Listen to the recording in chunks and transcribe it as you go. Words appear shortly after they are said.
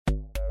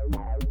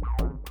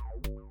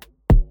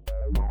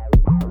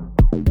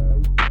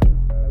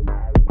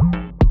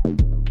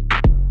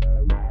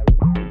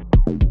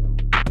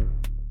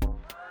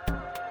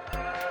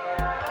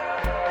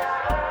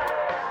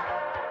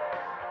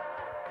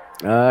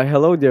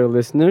Hello, dear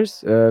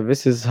listeners.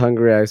 This is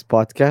Hungry Eyes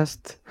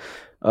Podcast,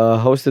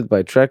 hosted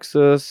by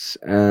Trexus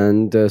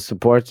and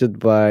supported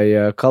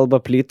by Kalba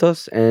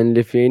Plytos and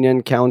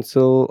Lithuanian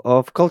Council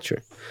of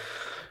Culture.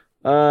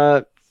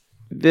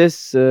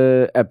 This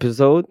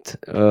episode,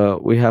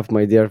 we have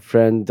my dear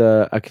friend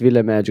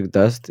Akvilė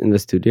Magidustè in the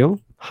studio.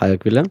 Hi,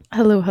 Akvilė.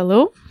 Hello,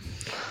 hello.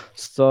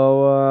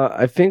 So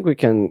I think we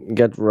can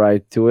get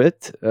right to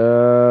it.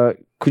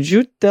 Could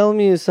you tell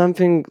me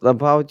something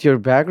about your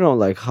background,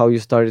 like how you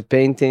started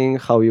painting,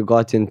 how you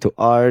got into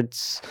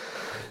arts?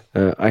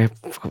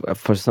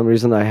 For some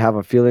reason, I have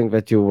a feeling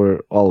that you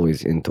were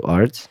always into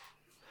arts.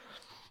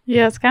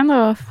 Yes, kind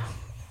of.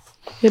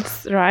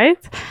 It's right.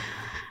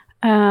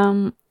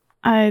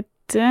 I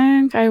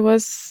think I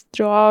was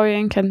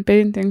drawing and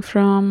painting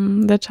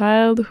from the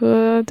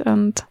childhood,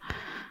 and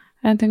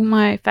I think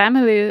my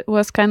family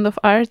was kind of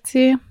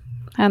artsy,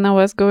 and I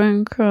was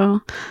going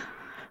to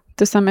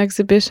some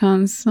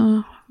exhibitions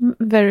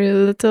very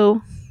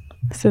little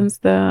since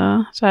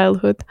the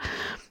childhood.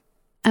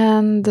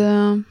 And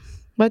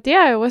but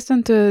yeah, I was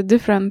into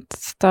different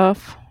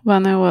stuff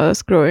when I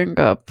was growing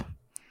up.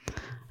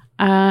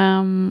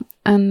 And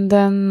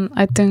then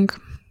I think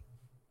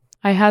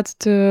I had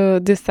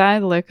to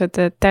decide, like at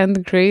the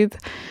 10th grade,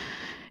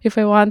 if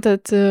I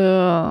wanted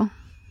to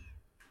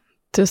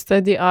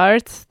study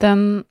art.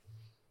 Then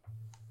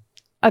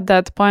at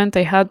that point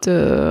I had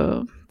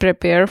to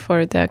prepare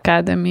for the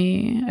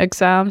academy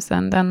exams,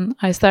 and then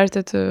I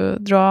started to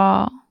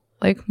draw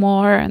like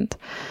more, and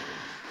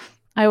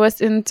I was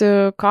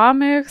into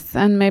comics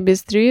and maybe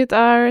street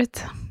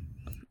art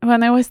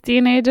when I was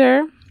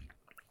teenager,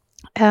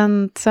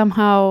 and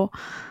somehow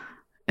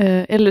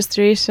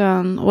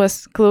illustration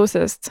was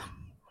closest,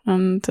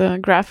 and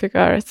graphic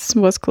arts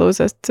was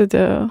closest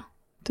to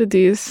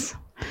these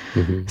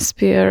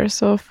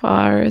spheres of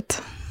art.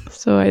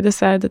 So I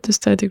decided to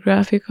study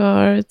graphic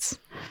arts.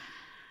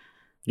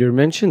 You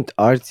mentioned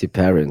artsy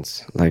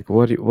parents. Like,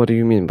 what do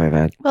you mean by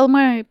that? Well,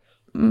 my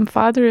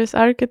father is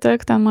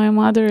architect and my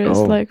mother is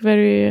like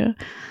very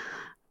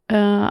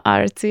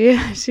artsy.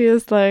 She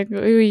is like,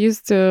 we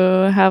used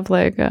to have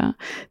like a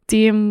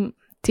themed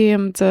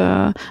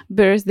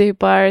birthday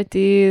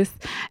parties,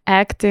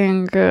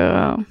 acting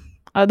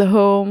at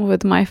home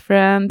with my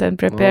friend, and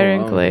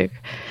preparing like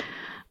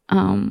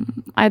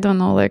I don't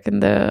know, like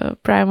in the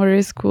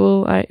primary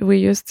school we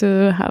used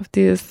to have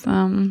these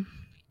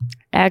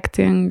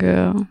acting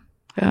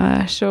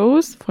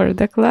shows for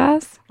the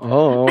class.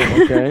 Oh,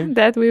 okay.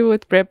 That we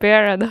would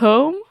prepare at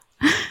home.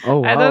 Oh,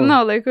 wow. I don't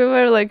know, like we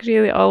were like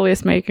really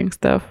always making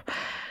stuff.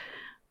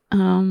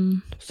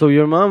 So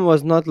your mom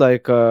was not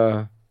like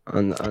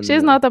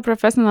she's not a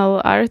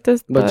professional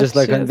artist, but just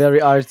like a very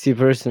artsy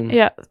person.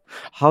 Yeah.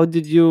 How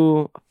did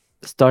you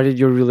started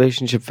your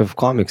relationship with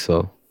comics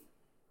though?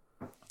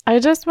 I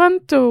just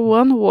went to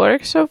one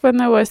workshop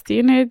when I was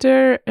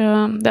teenager.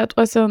 That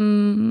was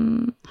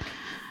on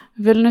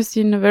Vilnius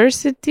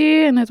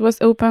University, and it was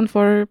open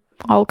for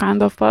all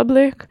kind of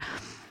public.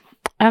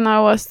 And I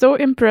was so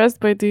impressed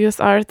by these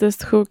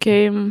artists who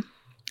came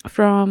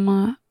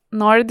from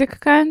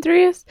Nordic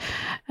countries.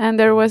 And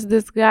there was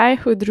this guy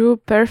who drew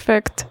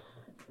perfect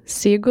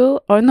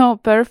seagull. Oh no,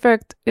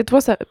 perfect. It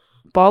was a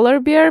polar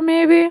bear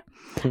maybe.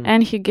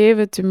 And he gave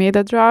it to me,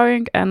 the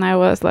drawing, and I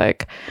was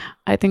like,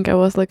 I think I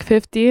was like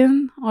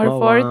 15 or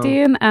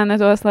 14, wow. And it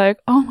was like,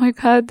 oh my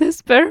god,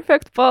 this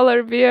perfect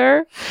polar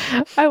bear.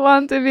 I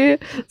want to be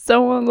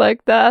someone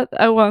like that.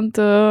 I want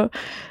to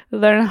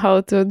learn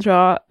how to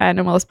draw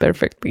animals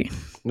perfectly.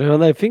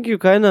 Well, I think you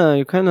kind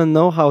of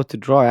know how to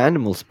draw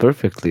animals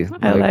perfectly.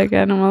 I like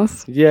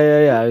animals.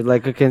 Yeah.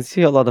 Like I can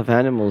see a lot of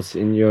animals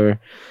in your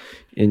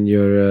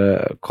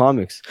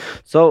comics.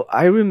 So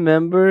I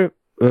remember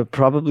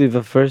probably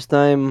the first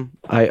time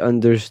I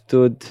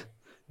understood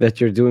that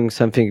you're doing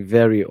something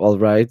very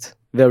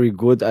very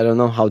good. I don't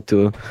know how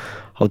to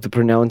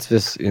pronounce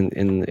this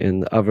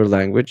in other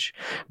language,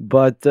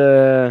 but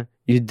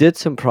you did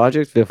some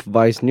project with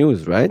Vice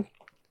News, right?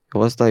 It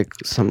was like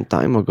some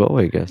time ago,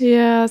 I guess.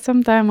 Yeah,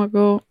 some time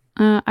ago.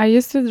 I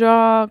used to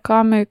draw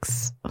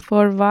comics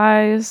for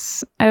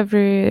Vice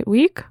every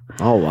week.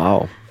 Oh,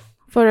 wow.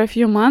 For a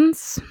few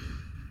months.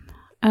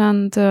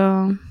 And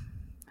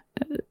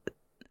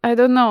I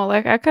don't know,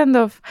 like I kind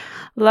of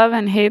love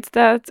and hate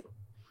that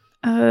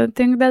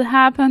thing that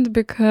happened,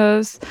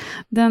 because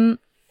then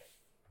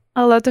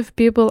a lot of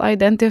people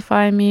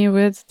identify me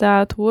with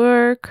that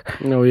work.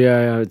 Oh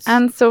yeah.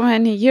 And so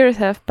many years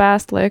have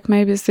passed, like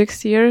maybe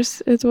 6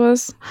 years it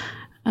was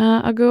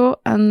ago,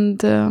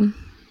 and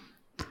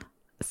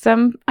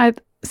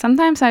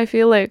sometimes I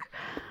feel like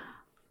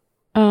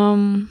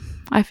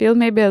I feel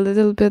maybe a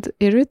little bit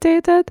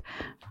irritated,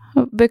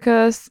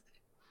 because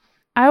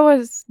I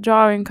was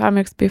drawing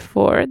comics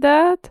before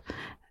that,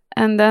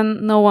 and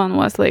then no one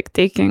was like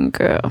taking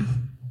I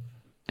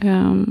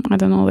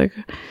don't know, like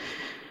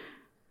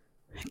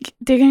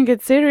taking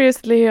it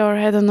seriously, or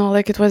I don't know,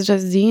 like it was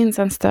just zines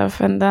and stuff.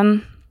 And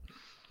then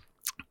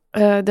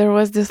there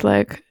was this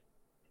like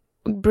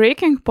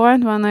breaking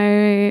point when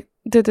I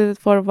did it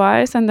for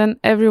Vice, and then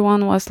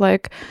everyone was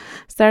like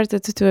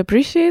started to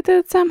appreciate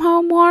it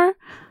somehow more,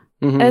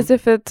 as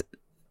if it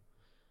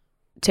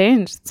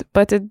changed,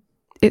 but it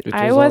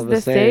I was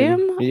the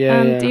same.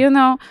 Yeah, and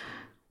yeah.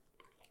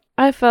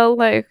 I felt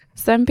like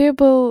some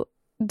people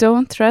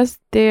don't trust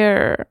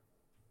their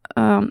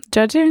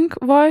judging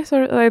voice,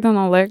 or I don't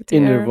know, like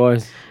Inner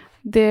voice.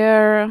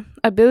 their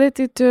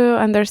ability to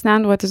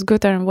understand what is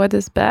good and what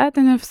is bad.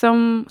 And if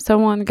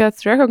someone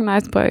gets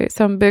recognized by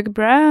some big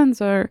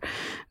brands, or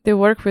they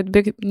work with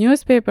big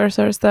newspapers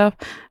or stuff,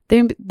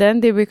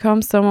 then they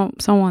become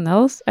someone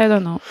else. I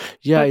don't know.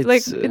 Yeah, but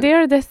it's like they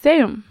are the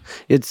same.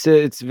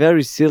 it's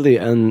very silly,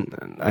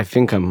 and I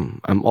think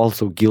I'm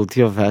also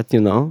guilty of that,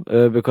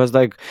 because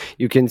like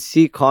you can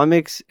see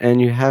comics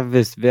and you have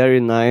this very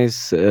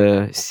nice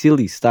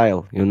silly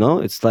style,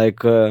 it's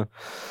like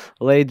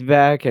laid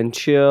back and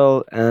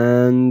chill,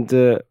 and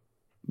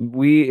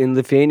we in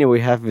Lithuania we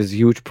have this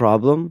huge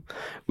problem.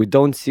 We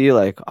don't see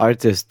like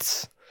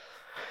artists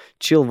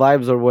chill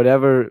vibes or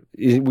whatever.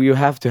 You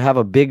have to have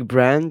a big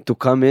brand to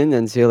come in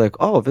and say like,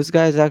 oh, this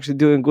guy is actually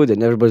doing good,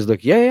 and everybody's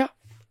like, yeah,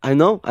 I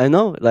know,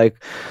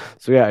 like.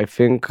 So yeah, I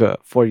think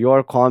for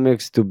your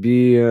comics to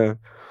be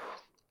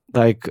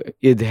like,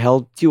 it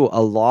helped you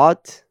a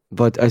lot,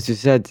 but as you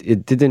said,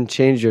 it didn't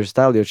change your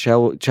style. Your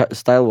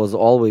style was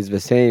always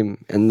the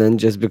same, and then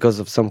just because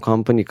of some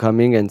company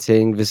coming and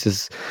saying this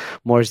is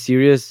more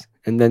serious,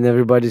 and then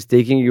everybody's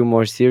taking you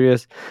more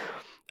serious.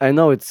 I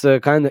know it's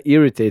kind of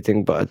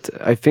irritating, but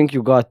I think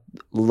you got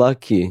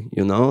lucky,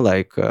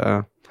 like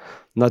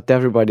not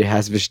everybody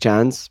has this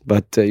chance,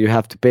 but you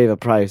have to pay the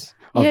price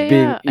of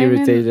being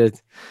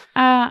irritated.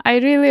 I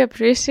really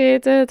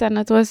appreciate it, and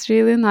it was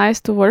really nice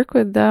to work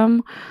with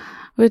them,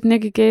 with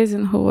Nick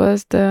Gazin, who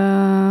was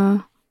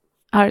the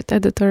art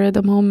editor at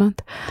the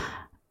moment.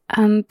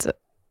 And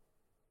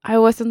I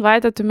was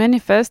invited to many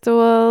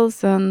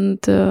festivals and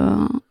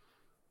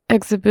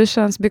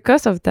exhibitions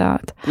because of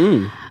that.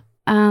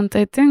 And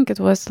I think it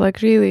was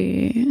like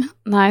really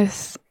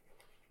nice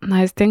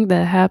thing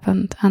that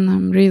happened, and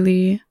I'm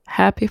really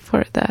happy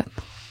for that.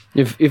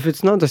 If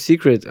it's not a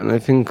secret, and I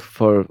think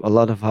for a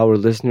lot of our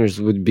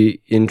listeners would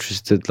be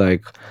interested,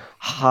 like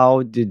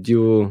how did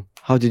you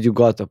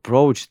got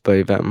approached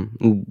by them?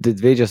 Did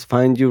they just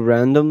find you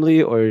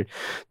randomly, or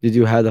did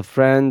you had a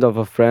friend of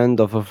a friend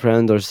of a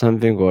friend or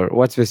something? Or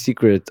what's the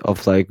secret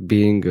of like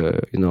being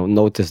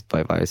noticed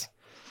by Vice?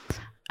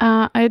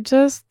 I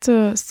just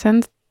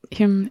sent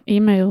him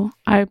email.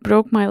 I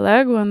broke my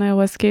leg when I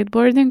was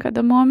skateboarding at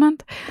the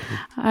moment.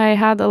 I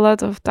had a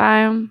lot of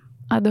time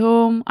at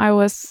home.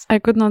 I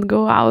could not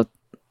go out.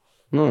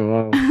 Oh,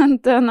 wow. And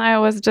then I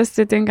was just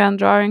sitting and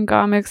drawing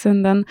comics,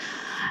 and then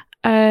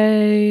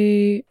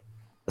I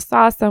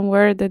saw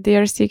somewhere that they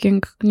are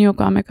seeking new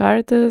comic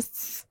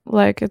artists.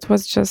 Like it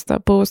was just a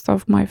post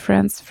of my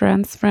friends.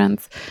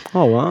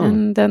 Oh, wow.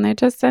 And then I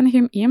just sent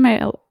him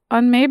email.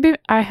 And maybe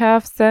I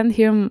have sent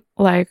him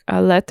like a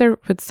letter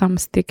with some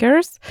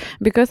stickers,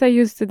 because I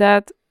used to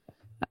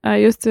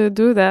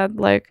do that,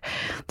 like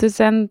to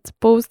send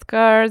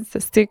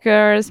postcards,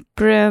 stickers,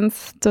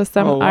 prints to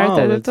some art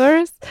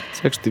editors.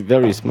 It's actually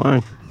very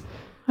smart.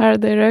 Art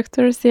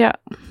directors, yeah.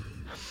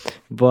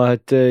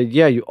 But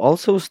you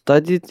also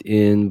studied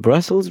in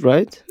Brussels,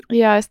 right?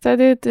 Yeah, I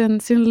studied in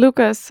St.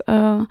 Lucas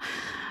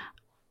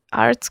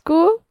art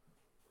school.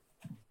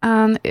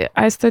 And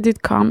I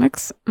studied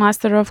comics,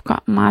 master.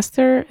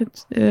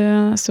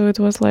 So it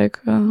was like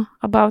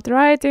about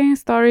writing,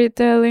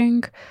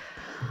 storytelling,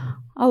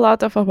 a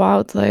lot of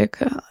about like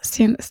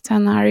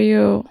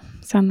scenario.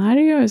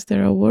 Scenario, is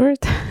there a word?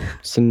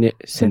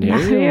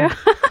 Scenario.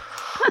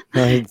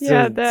 No, it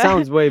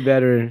sounds way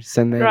better.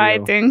 Scenario.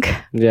 Writing.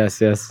 Yes.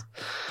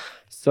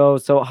 So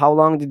how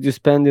long did you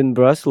spend in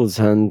Brussels,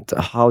 and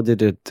how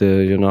did it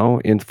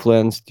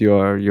influence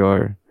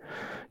your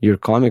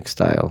comic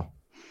style?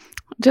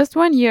 Just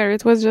 1 year.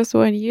 It was just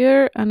 1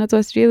 year, and it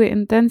was really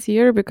intense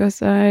year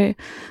because I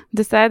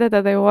decided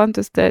that I want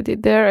to study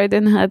there. I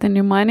didn't have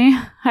any money.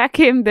 I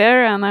came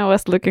there and I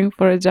was looking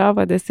for a job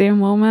at the same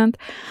moment,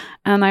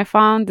 and I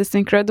found this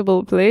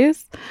incredible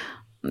place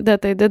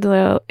that I did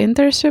an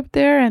internship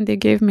there, and they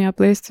gave me a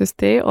place to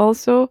stay.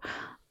 Also,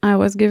 I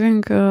was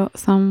giving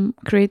some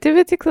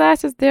creativity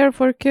classes there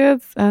for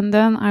kids, and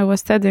then I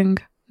was studying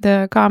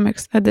the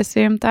comics at the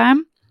same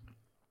time.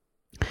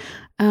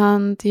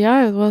 And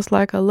yeah, it was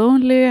like a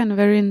lonely and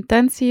very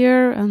intense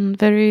year, and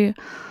I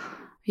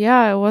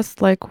was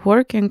like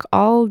working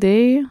all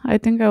day. I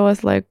think I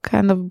was like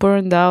kind of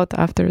burned out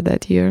after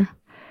that year.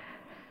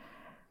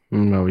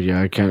 No,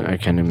 yeah, I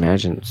can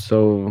imagine.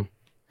 So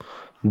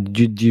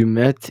did you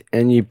met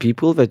any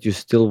people that you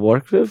still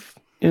work with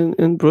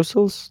in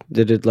Brussels?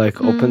 Did it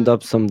like opened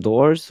up some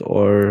doors,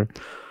 or?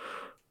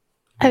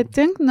 I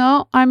think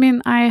no. I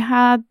mean, I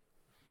had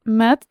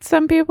met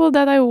some people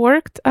that I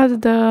worked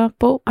at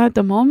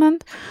the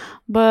moment,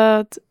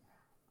 but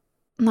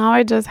now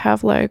I just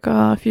have like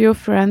a few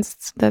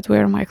friends that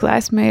were my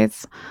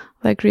classmates,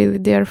 like really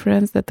dear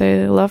friends that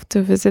I love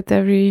to visit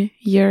every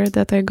year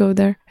that I go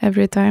there,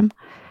 every time.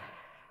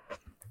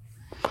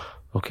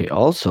 Okay,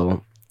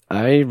 also,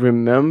 I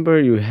remember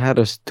you had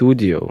a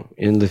studio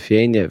in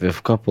Lithuania with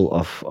a couple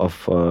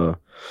of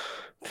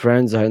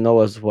friends I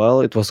know as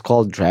well. It was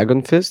called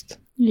Dragon Fist.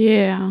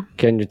 Yeah.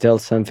 Can you tell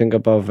something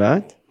about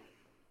that?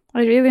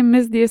 I really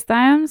miss these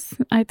times.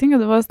 I think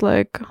it was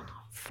like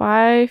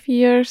 5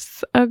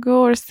 years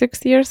ago or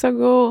 6 years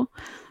ago,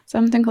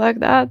 something like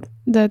that,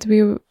 that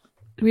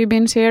we've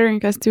been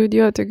sharing a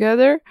studio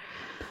together.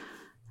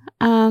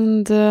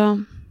 And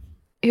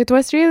it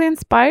was really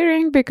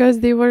inspiring because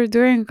they were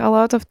doing a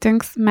lot of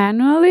things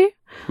manually,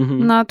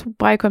 not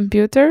by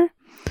computer.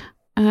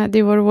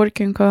 They were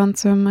working on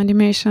some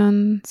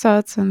animation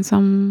sets and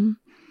some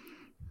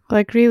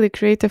like really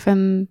creative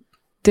and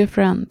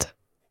different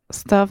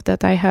stuff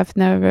that I have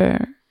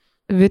never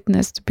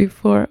witnessed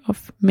before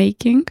of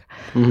making.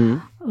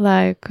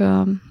 Like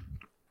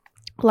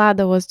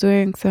Lada was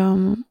doing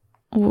some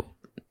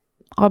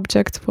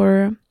objects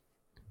for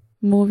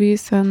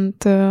movies and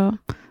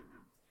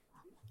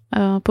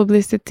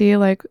publicity,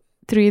 like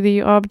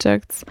 3D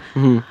objects.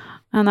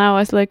 And I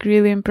was like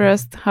really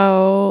impressed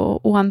how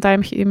one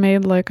time he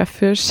made like a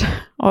fish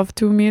of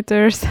 2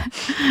 meters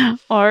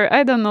or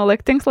I don't know,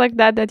 like things like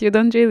that you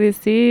don't really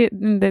see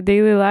in the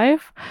daily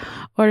life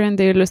or in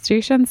the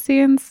illustration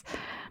scenes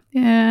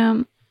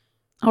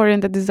or in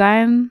the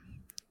design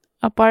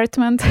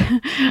apartment.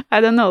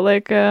 I don't know,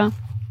 like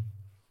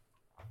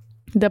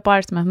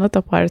department, not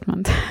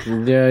apartment.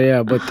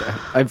 Yeah, but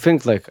I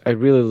think like I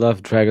really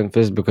love Dragon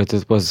Fist because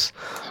it was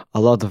a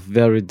lot of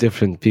very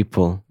different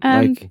people.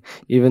 And like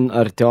even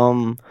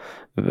Artyom,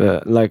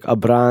 like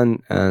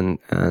Abran and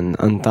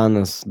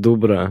Antanas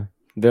Dubra.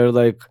 They're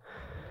like,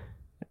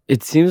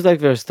 it seems like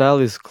their style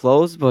is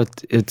close,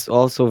 but it's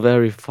also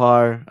very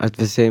far at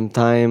the same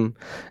time.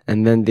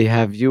 And then they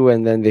have you,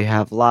 and then they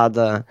have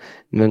Lada,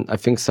 and then I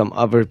think some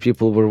other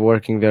people were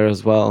working there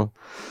as well.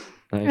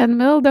 Like, and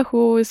Milda,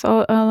 who is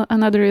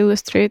another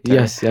illustrator.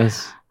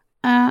 yes.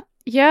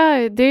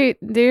 Yeah,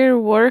 their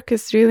work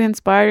is really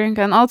inspiring.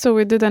 And also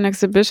we did an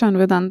exhibition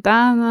with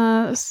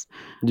Antanas.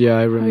 Yeah,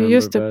 I remember. We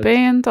used to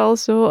paint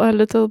also a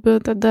little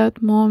bit at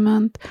that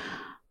moment.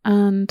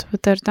 And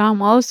with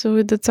Artam also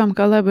we did some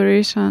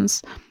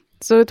collaborations.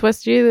 So it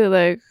was really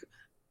like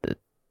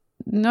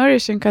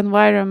nourishing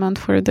environment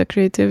for the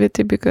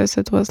creativity because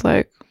it was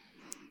like,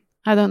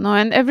 I don't know,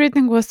 and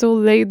everything was so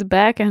laid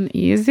back and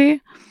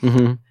easy.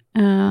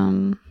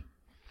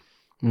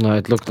 No,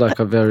 it looked like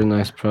a very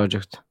nice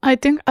project. I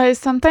think I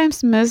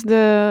sometimes miss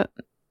the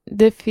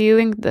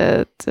feeling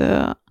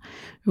that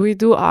we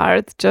do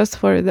art just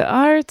for the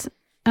art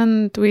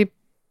and we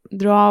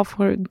draw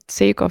for the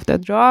sake of the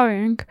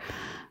drawing,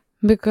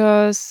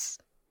 because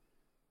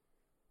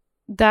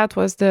that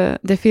was the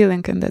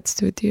feeling in that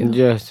studio.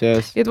 Yes.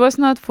 It was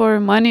not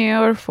for money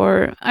or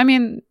for, I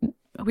mean,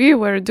 we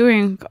were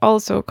doing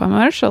also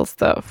commercial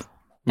stuff.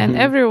 And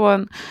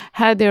everyone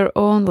had their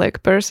own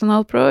like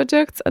personal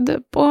projects at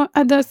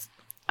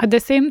the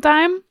same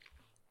time,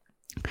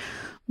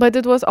 but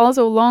it was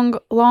also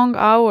long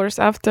hours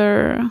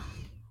after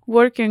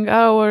working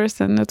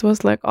hours, and it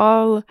was like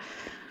all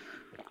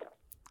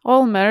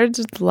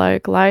merged,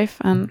 like life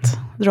and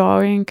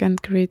drawing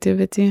and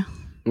creativity.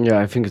 Yeah,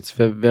 I think it's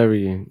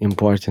very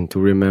important to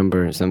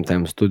remember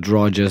sometimes to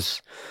draw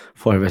just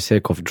for the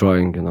sake of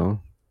drawing.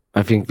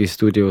 I think these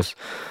studios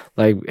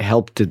like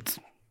helped it,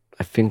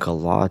 I think, a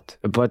lot.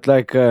 But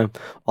like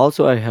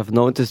also I have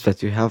noticed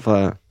that you have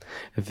a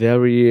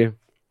very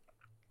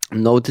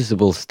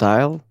noticeable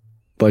style,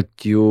 but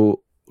you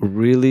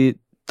really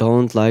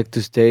don't like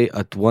to stay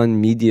at one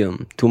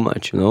medium too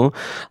much.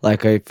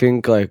 Like I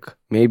think like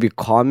maybe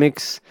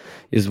comics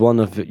is one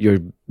of your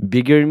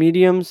bigger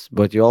mediums,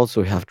 but you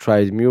also have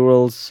tried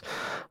murals,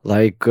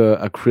 like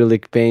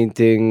acrylic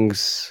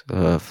paintings,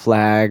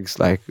 flags.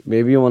 Like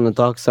maybe you want to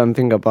talk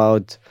something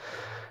about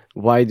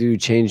why do you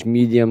change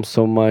medium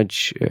so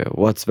much?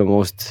 What's the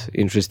most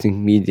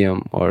interesting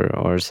medium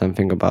or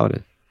something about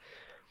it?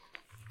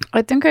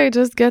 I think I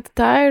just get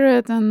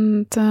tired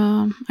and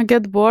I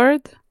get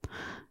bored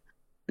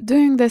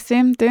doing the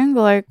same thing.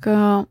 Like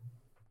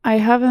I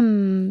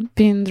haven't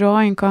been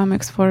drawing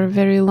comics for a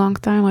very long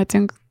time. I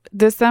think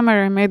this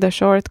summer I made a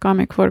short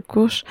comic for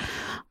Kush,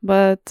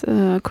 but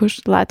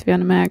Kush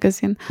Latvian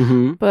magazine.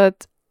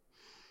 But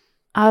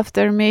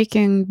after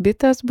making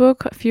Bita's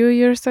book a few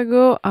years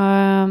ago,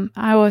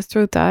 I was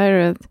too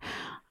tired.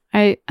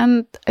 I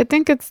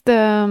think it's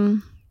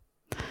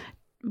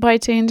by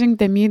changing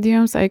the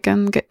mediums, I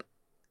can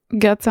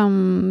get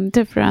some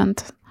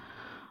different,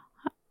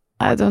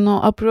 I don't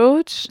know,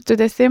 approach to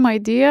the same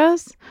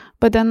ideas.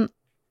 But then,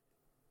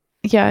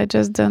 yeah, I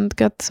just don't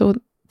get so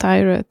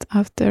tired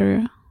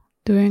after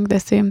doing the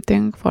same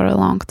thing for a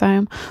long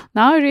time.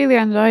 Now I really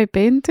enjoy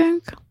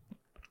painting.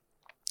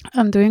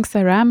 I'm doing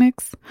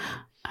ceramics.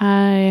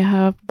 I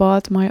have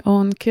bought my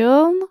own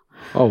kiln.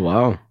 Oh,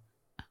 wow.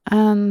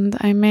 And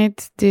I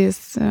made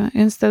this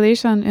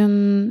installations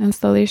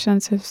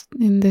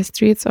in the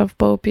streets of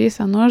Paupys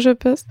and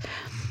Užupis.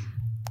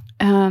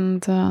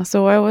 And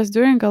so I was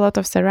doing a lot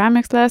of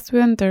ceramics last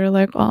winter,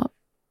 like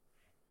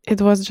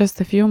it was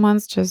just a few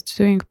months just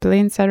doing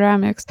plain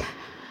ceramics.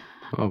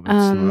 Oh,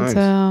 that's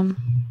nice.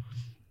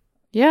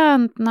 Yeah,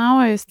 and now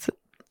I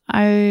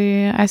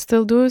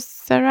still do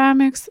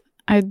ceramics.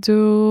 I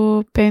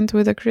do paint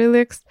with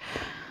acrylics.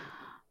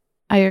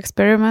 I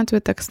experiment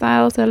with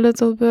textiles a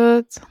little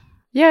bit.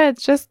 Yeah,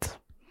 it's just,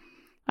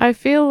 I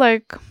feel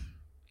like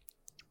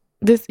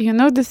this,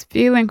 this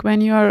feeling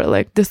when you're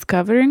like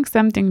discovering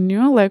something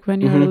new, like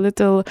when you're a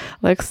little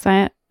like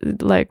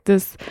like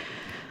this,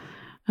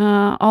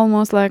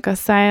 almost like a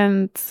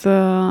science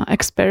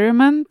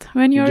experiment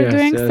when you're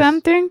doing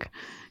something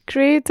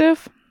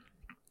creative.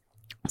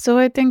 So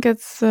I think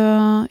it's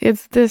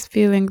this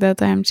feeling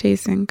that I'm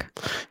chasing.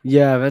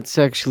 Yeah, that's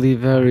actually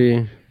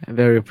very,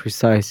 very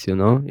precise. You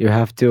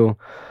have to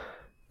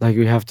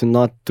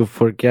not to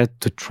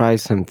forget to try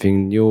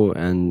something new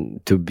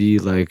and to be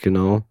like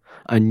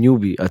a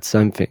newbie at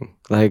something.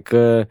 Like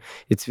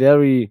it's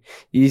very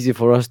easy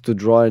for us to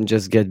draw and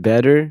just get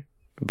better,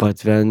 but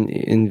then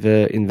in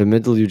the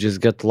middle you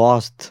just get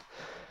lost,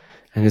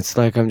 and it's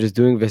like I'm just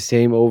doing the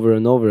same over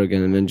and over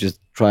again, and then just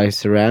try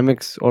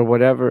ceramics or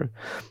whatever.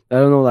 I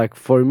don't know, like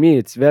for me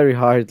it's very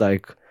hard,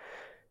 like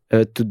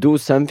to do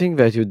something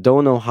that you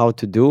don't know how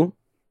to do,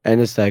 and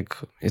it's like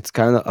it's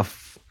kind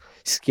of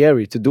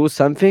scary to do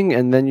something,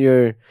 and then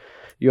your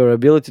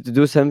ability to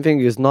do something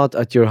is not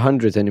at your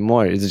 100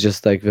 anymore. It's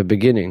just like the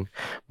beginning.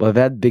 But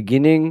that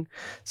beginning,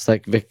 it's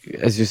like,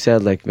 as you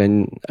said, like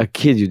when a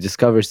kid, you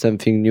discover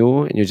something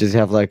new and you just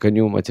have like a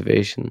new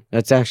motivation.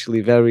 That's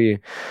actually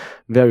very,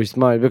 very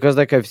smart, because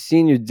like I've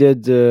seen you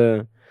did,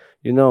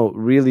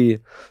 really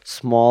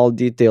small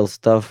detail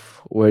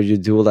stuff where you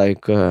do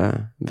like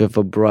with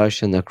a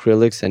brush and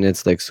acrylics, and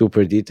it's like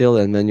super detailed.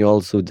 And then you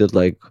also did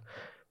like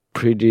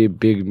pretty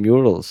big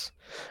murals.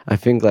 I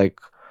think like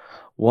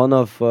one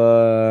of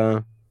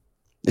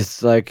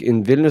it's like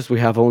in Vilnius we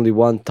have only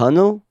one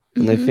tunnel,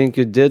 and I think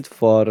you did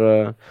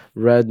for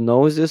Red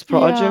Noses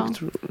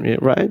project,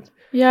 right?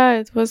 Yeah,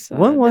 it was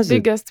the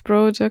biggest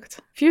project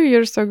a few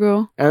years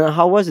ago. And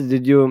how was it?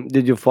 Did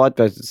you thought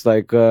that it's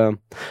like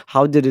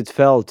how did it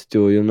felt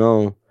to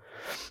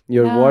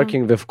you're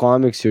working with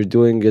comics, you're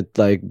doing it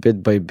like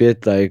bit by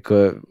bit, like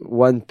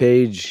one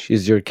page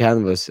is your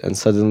canvas, and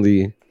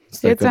suddenly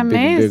it's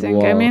amazing.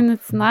 Big I mean,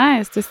 it's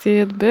nice to see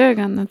it big,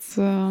 and it's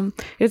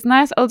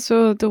nice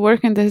also to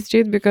work in the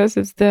street because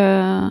it's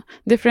the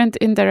different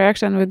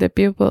interaction with the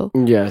people.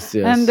 Yes.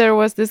 And there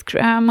was this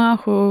grandma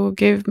who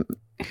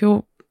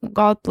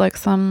got like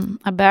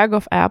a bag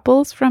of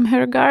apples from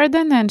her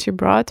garden, and she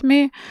brought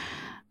me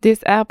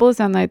these apples,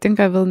 and I think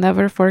I will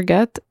never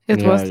forget.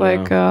 It was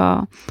like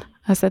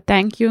as a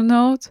thank you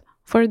note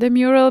for the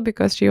mural,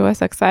 because she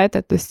was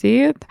excited to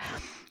see it.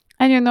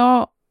 And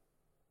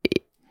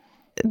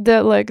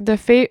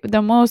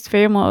the most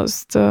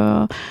famous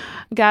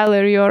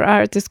gallery or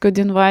artist could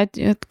invite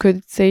you,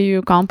 could say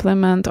you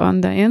compliment on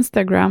the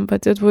Instagram,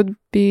 but it would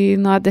be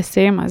not the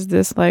same as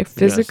this like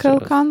physical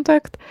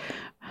contact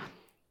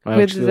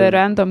with the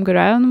random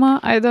grandma.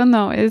 I don't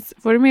know. It's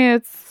for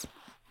me.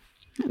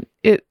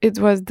 It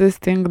was this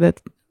thing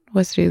that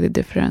was really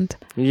different.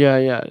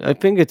 Yeah. I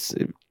think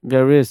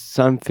there is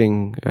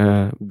something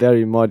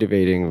very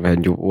motivating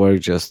when you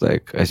work just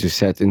like, as you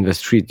said, in the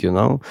street.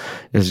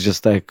 It's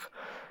just like.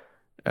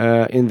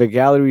 In the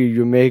gallery,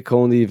 you make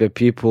only the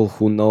people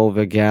who know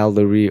the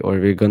gallery, or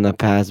they're gonna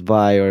pass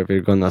by, or they're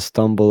gonna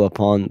stumble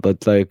upon.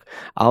 But like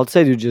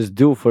outside, you just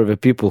do for the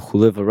people who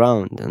live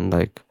around. And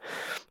like,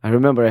 I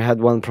remember I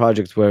had one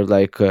project where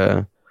like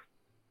the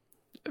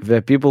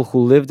people who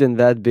lived in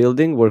that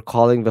building were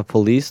calling the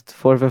police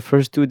for the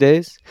first 2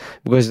 days,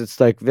 because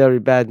it's like very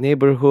bad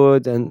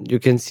neighborhood, and you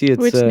can see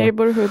it's. Which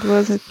neighborhood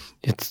was it?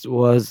 It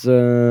was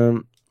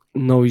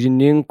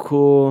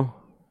Naujininkų.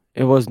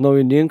 It was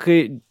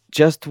Naujininkų.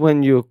 Just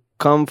when you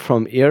come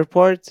from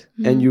airport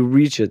and you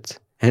reach it,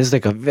 and it's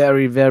like a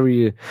very,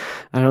 very,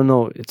 I don't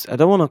know, I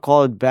don't want to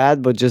call it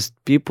bad, but just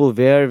people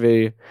there,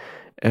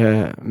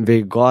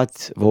 they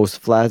got those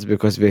flats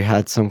because they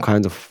had some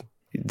kind of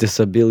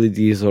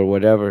disabilities or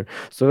whatever.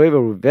 So they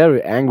were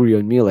very angry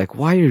on me, like,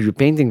 why are you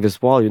painting this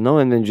wall,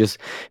 and then just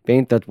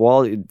paint that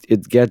wall.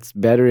 It gets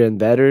better and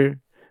better.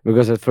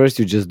 Because at first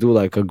you just do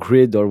like a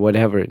grid or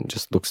whatever, and it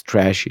just looks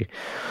trashy.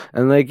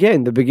 And like,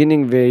 in the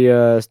beginning they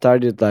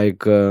started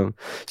like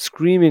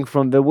screaming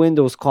from the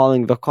windows,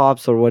 calling the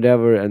cops or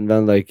whatever. And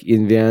then like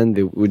in the end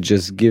they would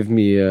just give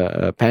me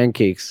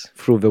pancakes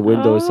through the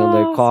windows and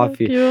like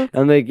coffee. So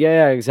and like,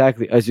 yeah,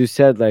 exactly. As you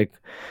said, like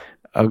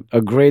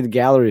a great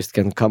gallerist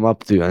can come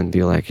up to you and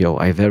be like, yo,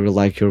 I very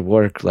like your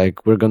work.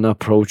 Like, we're gonna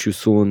approach you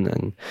soon.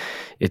 And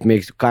it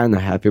makes you kind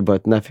of happy,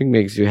 but nothing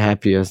makes you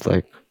happy as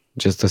like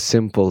just a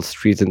simple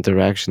street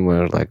interaction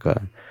where like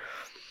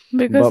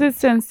Because But it's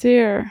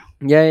sincere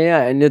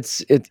yeah, and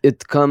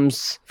it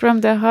comes. from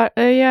the heart.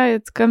 Yeah,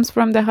 it comes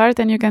from the heart,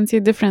 and you can see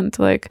different.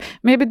 Like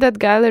maybe that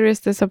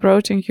gallerist is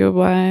approaching you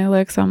by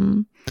like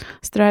some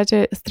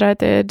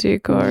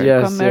strategic or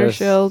Yes,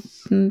 commercial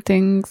yes.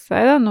 things.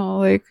 I don't know.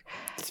 Like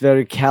It's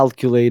very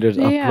calculated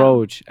yeah,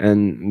 approach,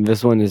 and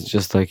this one is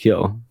just like,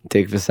 yo,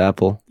 take this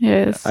apple.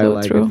 yeah, it's I so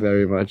like it true.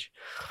 very much.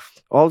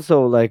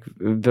 Also, like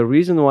the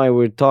reason why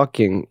we're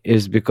talking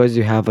is because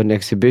you have an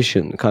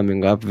exhibition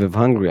coming up with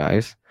Hungry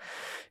Eyes.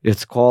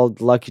 It's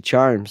called Lucky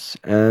Charms.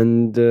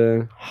 And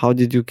how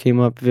did you came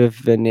up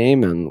with the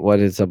name and what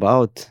it's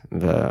about?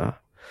 The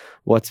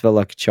what's the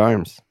Lucky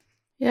Charms?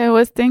 Yeah, I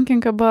was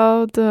thinking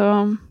about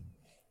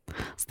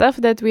stuff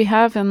that we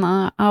have in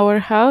our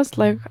house,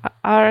 like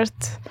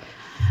art,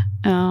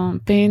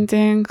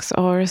 paintings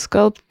or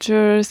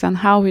sculptures, and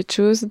how we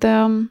choose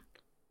them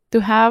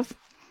to have.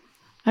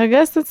 I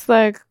guess it's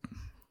like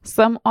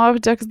some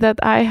objects that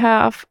I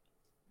have.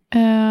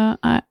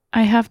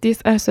 I have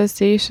these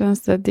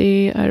associations that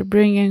they are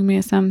bringing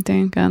me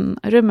something, and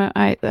I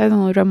don't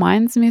know,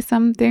 reminds me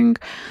something.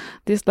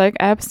 These like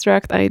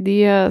abstract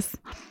ideas.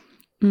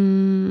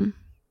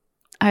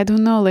 I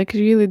don't know, like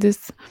really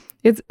this.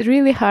 It's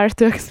really hard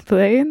to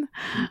explain,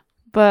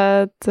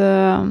 but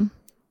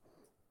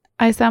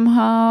I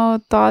somehow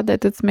thought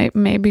that it's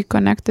maybe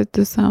connected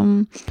to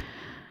some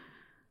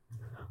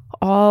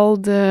all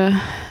the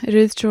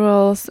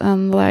rituals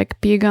and like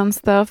pagan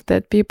stuff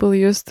that people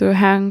used to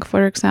hang,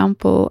 for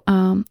example,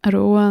 a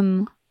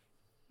rowan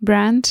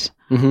branch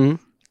Mm-hmm.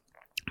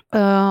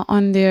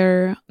 on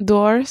their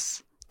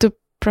doors to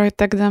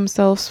protect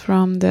themselves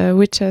from the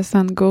witches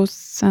and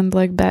ghosts and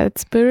like bad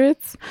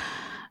spirits.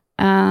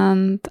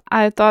 And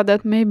I thought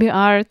that maybe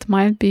art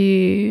might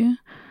be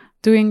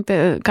doing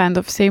the kind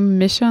of same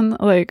mission,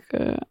 like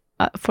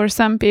for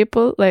some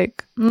people,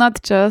 like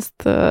not just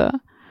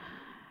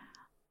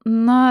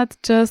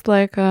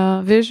like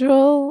a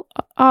visual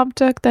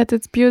object that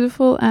it's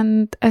beautiful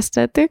and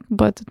aesthetic,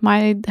 but it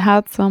might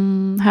have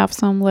some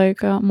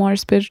like more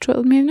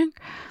spiritual meaning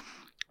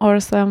or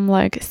some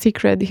like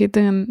secret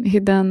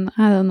hidden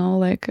I don't know,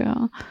 like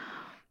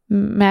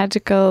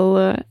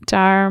magical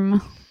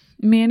charm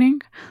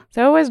meaning.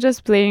 So I was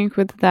just playing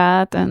with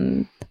that,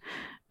 and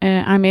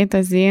I made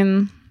a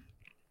zine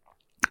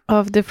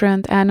of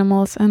different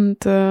animals and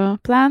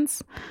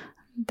plants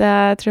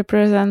that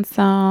represent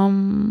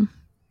some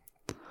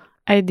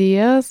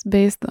ideas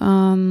based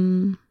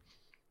on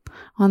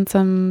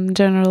some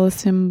general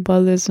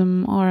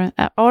symbolism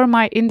or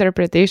my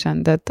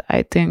interpretation that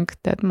I think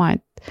that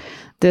might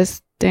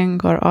this thing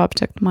or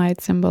object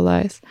might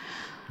symbolize.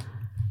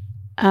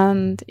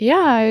 And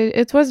yeah,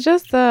 it was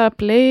just a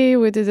play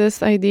with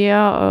this idea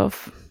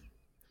of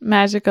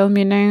magical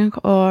meaning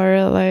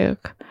or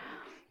like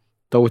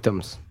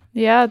Totems.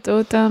 yeah,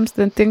 totems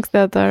and things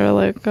that are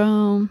like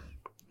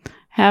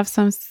have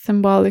some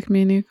symbolic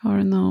meaning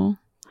or no.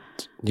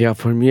 Yeah,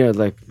 for me,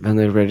 like when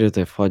I read it,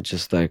 I thought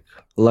just like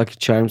Lucky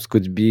Charms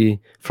could be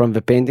from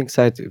the painting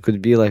side. It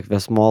could be like the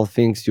small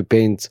things you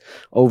paint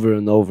over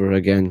and over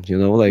again. You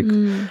know, like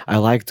I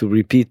like to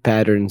repeat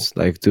patterns,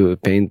 like to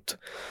paint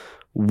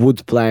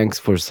wood planks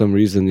for some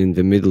reason in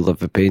the middle of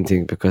the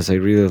painting because I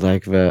really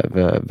like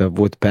the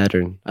wood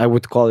pattern. I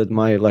would call it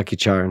my lucky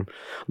charm.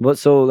 But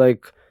so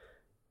like,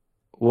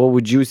 what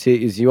would you say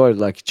is your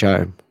lucky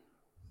charm?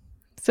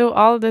 So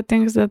all the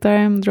things that I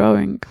am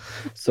drawing.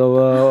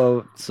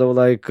 So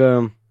like,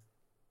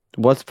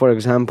 what's for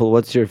example,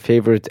 what's your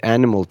favorite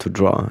animal to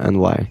draw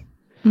and why?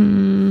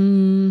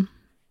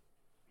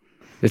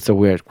 It's a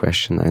weird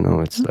question. I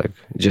know it's like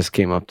it just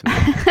came up to me.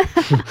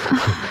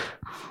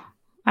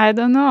 I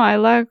don't know. I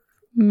like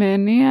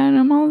many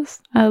animals.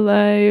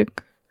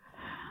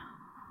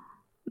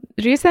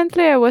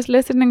 Recently I was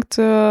listening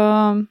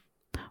to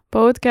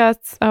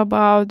podcasts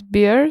about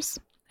bears,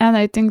 and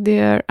I think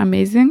they are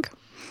amazing.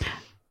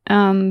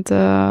 And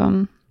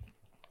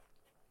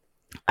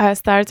I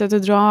started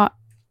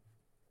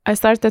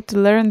to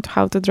learn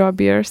how to draw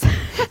bears.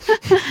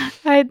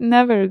 I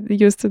never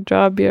used to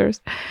draw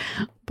bears,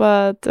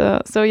 but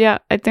so yeah,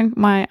 I think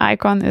my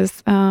icon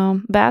is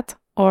bat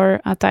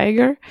or a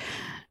tiger,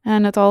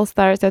 and it all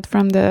started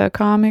from the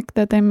comic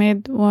that I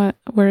made where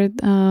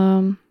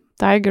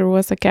tiger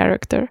was a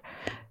character.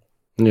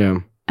 Yeah,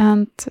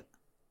 and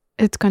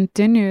it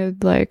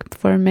continued like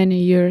for many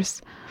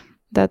years.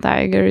 The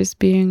tiger is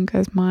being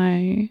as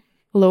my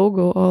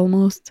logo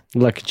almost.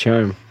 lucky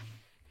charm.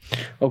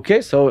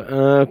 Okay,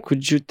 so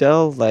could you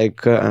tell,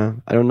 like, I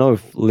don't know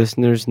if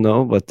listeners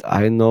know, but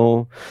I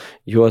know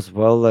you as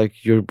well.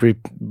 Like, you've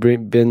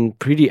been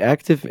pretty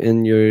active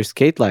in your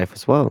skate life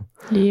as well.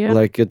 Yeah.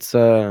 Like, it's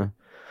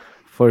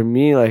for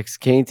me, like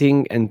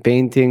skating and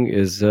painting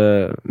is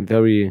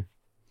very.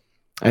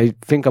 I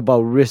think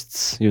about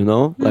risks, you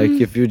know, like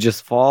if you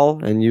just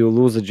fall and you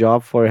lose a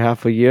job for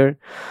half a year,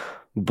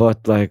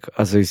 but like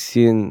as I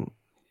seen,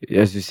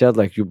 as you said,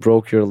 like you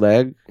broke your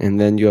leg and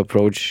then you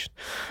approached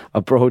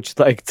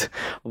like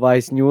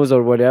Vice News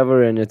or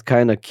whatever, and it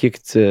kind of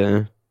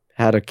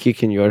had a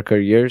kick in your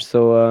career.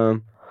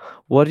 So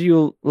what do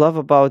you love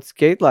about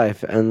skate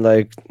life? And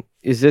like,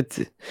 is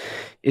it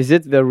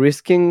the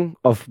risking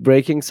of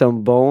breaking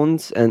some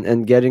bones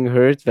and getting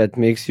hurt that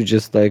makes you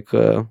just like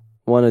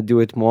want to do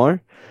it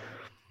more?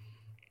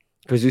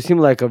 Because you seem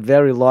like a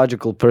very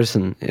logical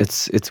person.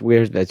 It's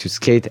weird that you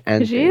skate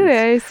and Really, paint.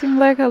 I seem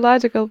like a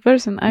logical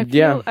person.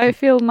 Yeah. I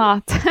feel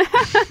not.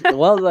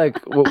 Well, like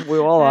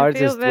we're all I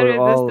artists. feel very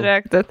We're all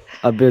distracted.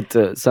 a bit.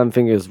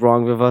 Something is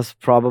wrong with us.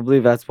 Probably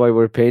that's why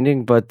we're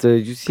painting. But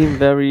you seem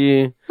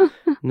very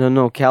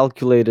no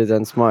calculated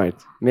and smart.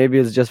 Maybe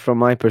it's just from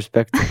my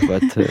perspective,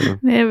 but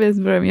Maybe it's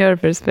from your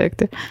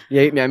perspective.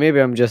 yeah,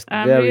 maybe I'm just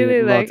I'm very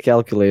really, not like,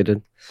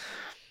 calculated.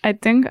 I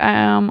think I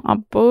am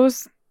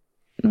opposed.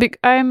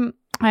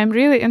 I'm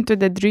really into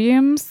the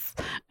dreams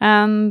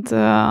and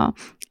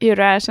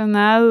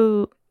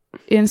irrational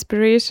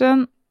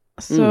inspiration.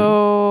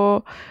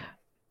 So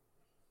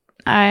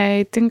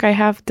I think I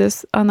have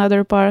this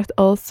another part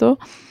also.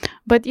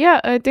 But yeah,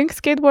 I think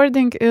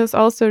skateboarding is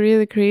also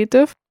really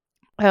creative.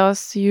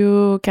 Else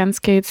you can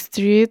skate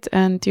street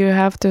and you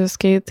have to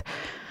skate.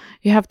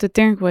 You have to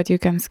think what you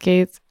can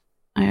skate.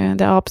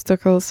 The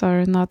obstacles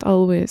are not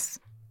always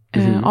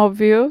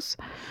obvious.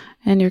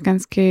 And you can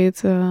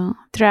skate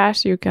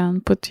trash, you can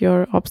put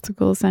your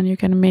obstacles and you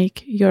can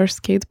make your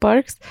skate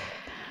parks.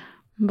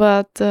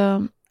 But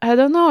I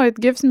don't know, it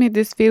gives me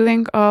this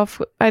feeling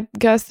of, I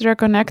guess,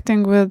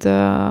 reconnecting with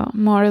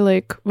more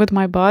like with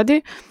my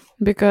body.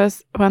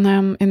 Because when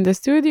I'm in the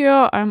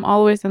studio, I'm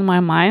always in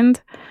my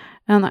mind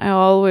and I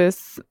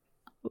always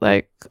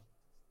like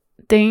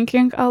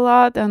thinking a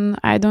lot and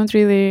I don't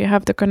really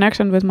have the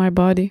connection with my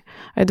body.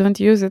 I don't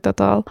use it at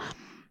all.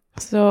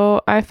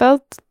 So I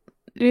felt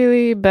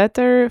really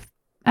better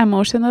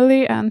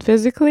emotionally and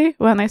physically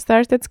when I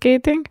started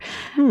skating.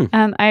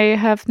 And I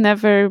have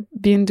never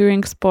been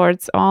doing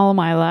sports all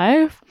my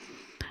life.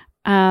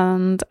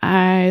 And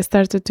I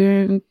started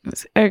doing,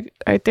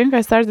 I think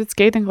I started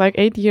skating like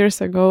 8 years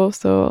ago.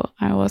 So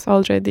I was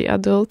already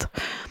adult.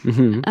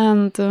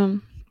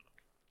 And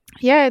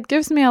yeah, it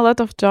gives me a lot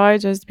of joy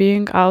just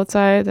being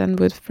outside and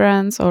with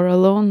friends or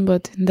alone,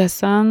 but in the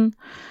sun.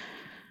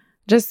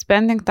 Just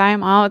spending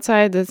time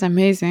outside is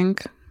amazing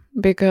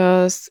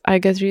because I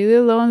get really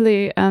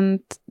lonely and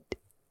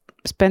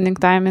spending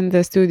time in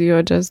the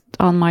studio just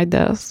on my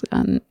desk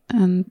and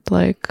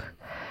like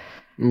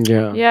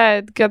yeah,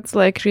 it gets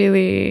like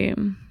really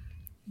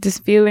this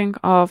feeling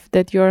of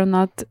that you're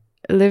not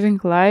living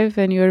life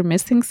and you're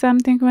missing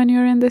something when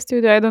you're in the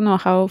studio. I don't know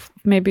how,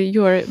 maybe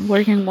you're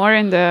working more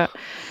in the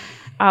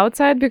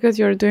outside because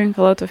you're doing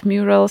a lot of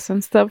murals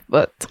and stuff,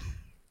 but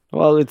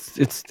well,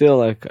 it's still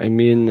like, I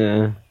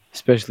mean,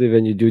 especially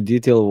when you do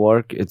detail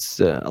work, it's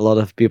a lot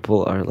of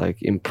people are like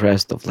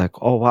impressed of like,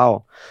 oh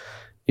wow,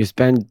 you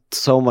spend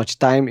so much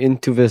time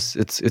into this,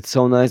 it's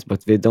so nice,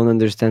 but they don't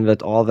understand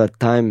that all that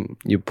time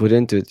you put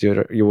into it,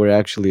 you were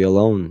actually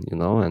alone, you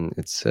know. And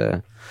it's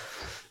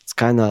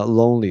kind of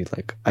lonely.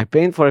 Like I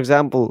paint, for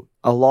example,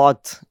 a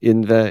lot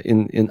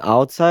in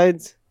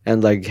outside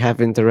and like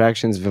have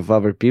interactions with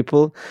other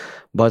people,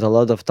 but a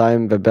lot of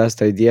time the best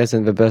ideas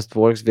and the best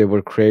works, they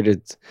were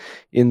created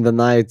in the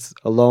night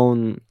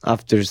alone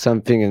after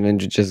something, and then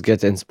you just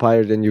get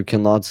inspired and you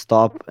cannot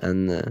stop.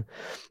 And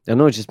I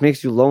know it just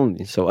makes you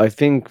lonely. So I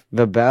think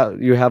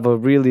you have a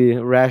really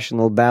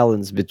rational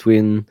balance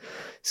between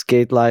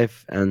skate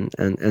life and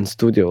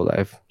studio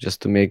life, just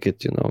to make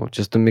it, you know,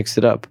 just to mix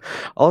it up.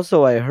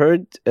 Also, I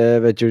heard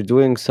that you're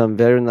doing some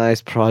very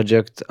nice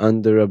project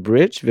under a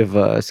bridge with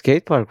a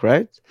skate park,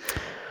 right?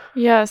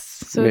 Yes,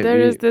 so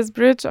there is this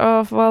bridge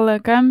of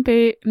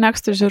Valakampi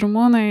next to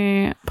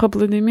Žirmūnai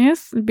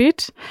Paplūdimys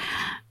beach,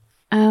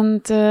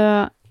 and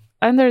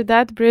under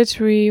that bridge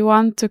we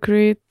want to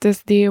create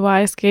this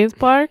DIY skate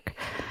park.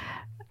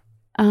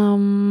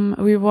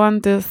 We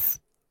want this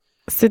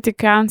city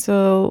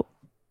council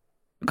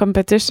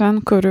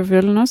competition, Kuriu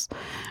Vilnius.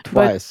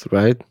 Twice,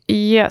 right?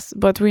 Yes,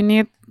 but we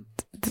need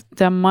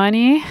the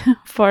money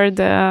for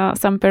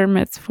some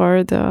permits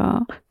for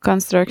the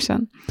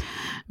construction,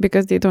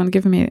 because they don't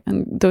give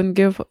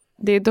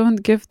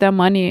the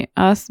money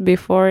us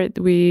before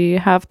we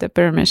have the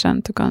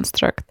permission to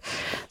construct.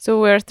 So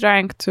we're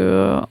trying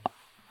to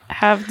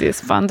have these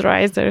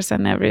fundraisers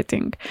and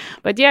everything.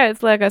 But yeah,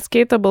 it's like a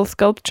skatable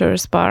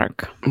sculptures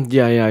park.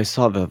 Yeah, I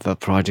saw that the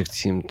project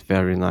seemed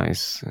very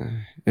nice.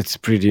 It's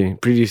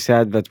pretty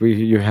sad that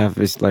you have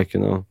this, like, you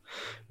know,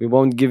 we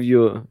won't give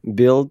you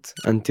build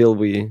until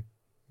you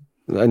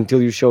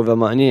show the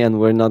money, and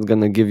we're not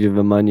gonna give you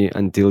the money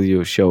until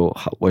you show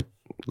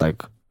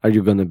are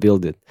you gonna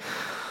build it.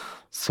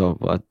 So,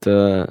 but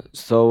how's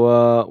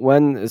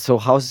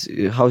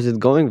it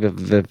going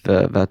with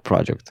that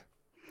project?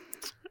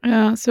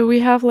 So we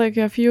have like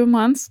a few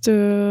months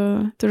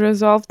to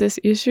resolve these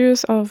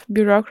issues of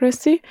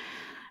bureaucracy,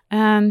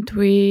 and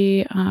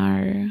we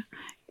are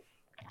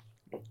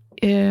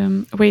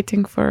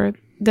waiting for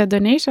the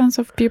donations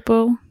of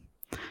people.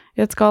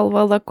 It's called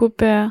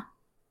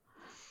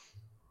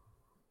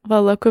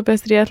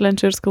Valakupės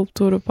riedlenčių ir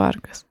skulptūrų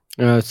parkas.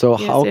 So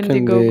yes,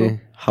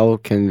 how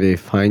can they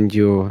find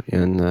you?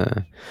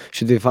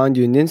 Should they find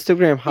you in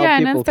Instagram? How yeah,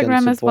 and people can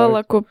Instagram is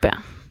support? Valakupe.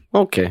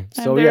 Okay,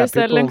 so And there yeah, is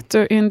a people link to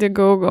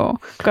Indiegogo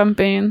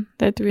campaign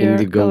that we are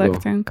Indiegogo.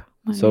 collecting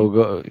money. So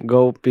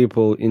go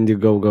people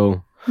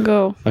Indiegogo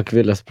Go.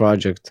 Akvilės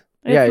project.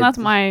 It's Yeah, not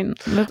mine,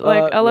 but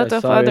like a lot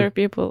of sorry. other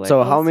people. Like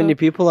So how also- many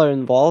people are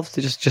involved?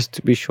 Just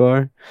to be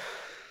sure.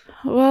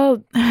 Well,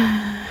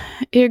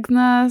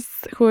 Ignas,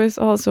 who is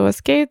also a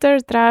skater,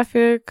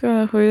 Traffic,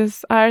 who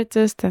is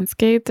artist and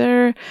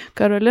skater,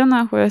 Carolina,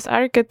 who is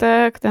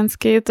architect and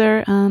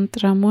skater, and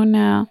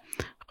Ramune,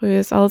 who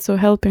is also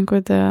helping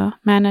with the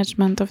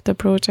management of the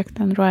project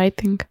and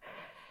writing.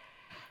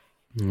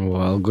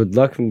 Well, good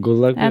luck. Good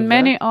luck. And with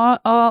many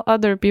that. all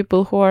other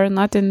people who are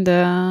not in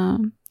the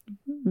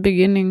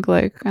beginning,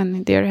 like,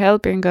 and they're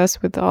helping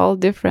us with all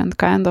different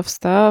kind of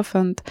stuff.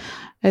 And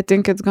I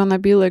think it's gonna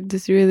be like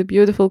this really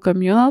beautiful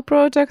communal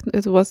project.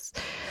 It was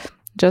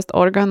just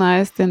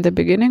organized in the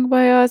beginning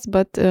by us,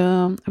 but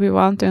we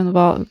want to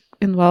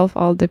involve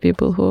all the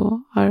people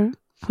who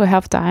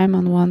have time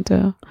and want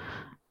to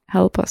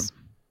help us.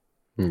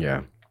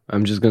 Yeah,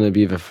 I'm just gonna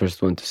be the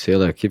first one to say,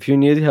 like, if you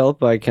need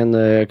help, I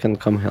can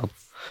come help.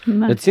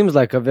 Nice. It seems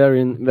like a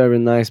very very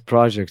nice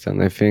project,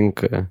 and I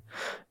think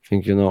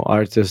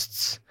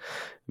artists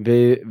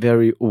they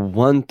very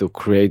want to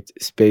create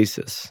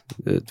spaces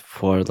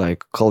for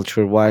like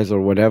culture wise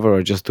or whatever,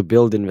 or just to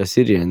build in the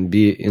city and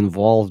be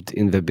involved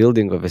in the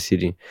building of a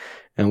city.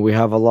 And we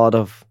have a lot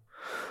of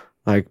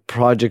like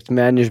project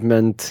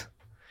management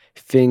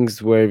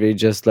things where they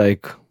just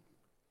like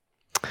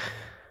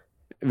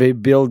they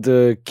build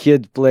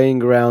kid playing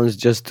grounds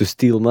just to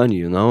steal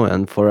money,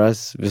 and for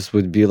us this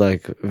would be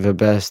like the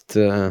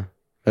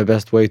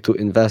best way to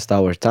invest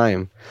our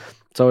time.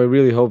 So I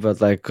really hope that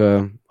like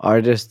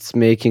artists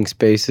making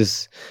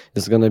spaces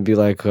is gonna be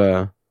like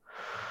a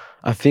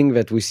thing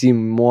that we see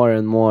more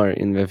and more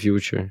in the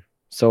future.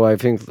 So I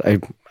think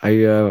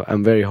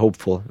I'm very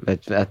hopeful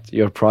that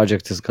your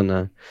project is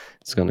gonna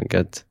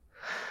get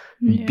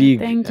big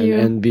thank you.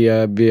 and be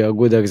a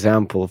good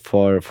example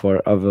for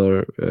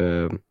other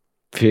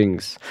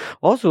things.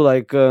 Also,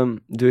 like,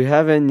 do you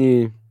have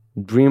any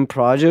dream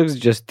projects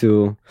just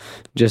to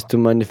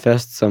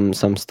manifest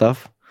some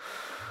stuff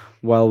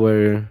while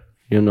we're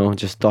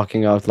just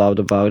talking out loud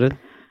about it?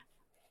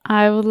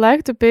 I would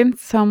like to paint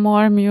some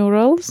more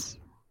murals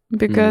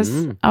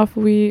because of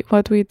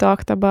what we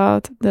talked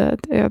about, that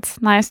it's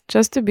nice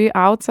just to be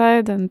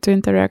outside and to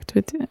interact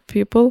with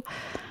people.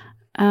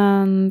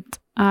 And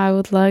I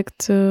would like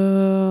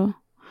to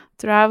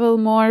travel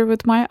more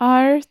with my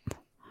art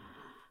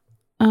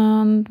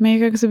and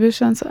make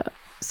exhibitions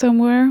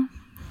somewhere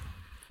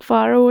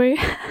far away.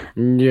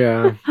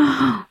 Yeah.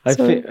 I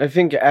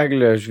think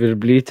Akvilė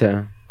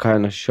Žvirblytė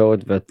kind of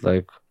showed that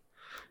like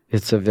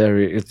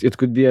it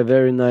could be a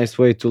very nice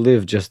way to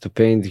live, just to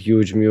paint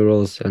huge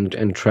murals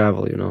and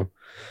travel,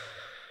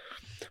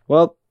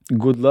 Well,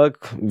 good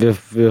luck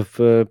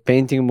with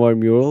painting more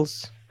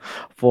murals.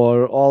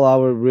 For all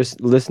our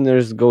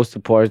listeners, go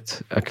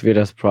support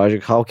Akvilės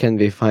project. How can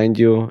they find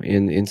you?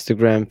 In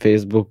Instagram,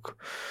 Facebook,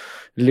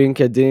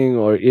 LinkedIn,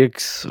 or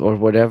X, or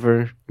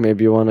whatever?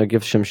 Maybe you want to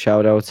give some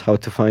shout outs how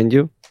to find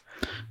you?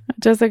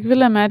 Just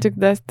Akvilė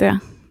Magidustè.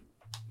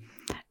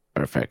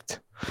 Perfect.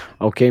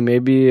 Okay,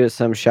 maybe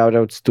some shout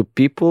outs to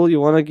people you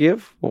want to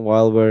give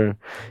while we're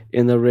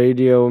in a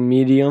radio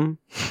medium.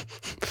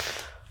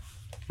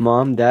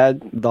 Mom,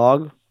 dad,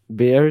 dog,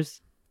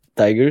 bears,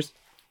 tigers.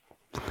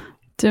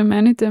 Too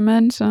many to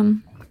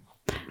mention.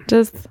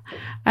 Just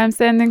I'm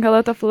sending a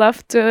lot of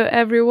love to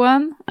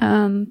everyone,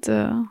 and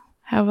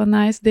have a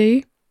nice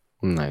day.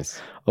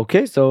 Nice.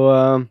 Okay,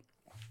 so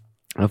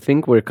I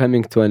think we're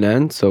coming to an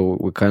end, so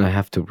we kind of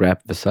have to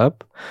wrap this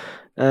up.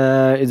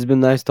 It's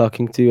been nice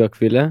talking to you,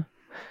 Akvilė.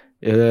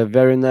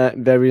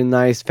 Very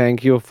nice.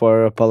 Thank you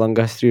for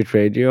Palanga Street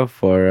Radio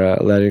for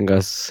letting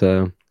us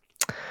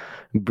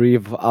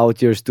breathe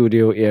out your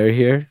studio air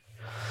here.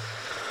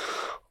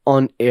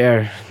 On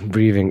air,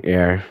 breathing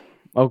air.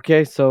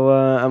 Okay, so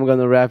I'm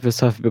gonna wrap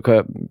this up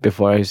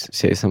before I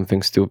say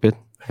something stupid.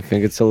 I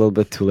think it's a little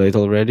bit too late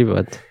already,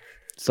 but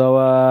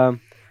so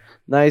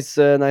nice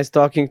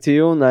talking to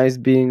you. Nice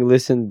being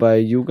listened by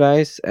you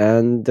guys,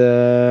 and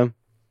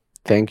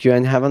thank you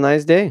and have a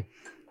nice day.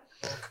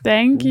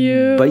 Thank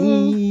you.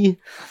 Bye.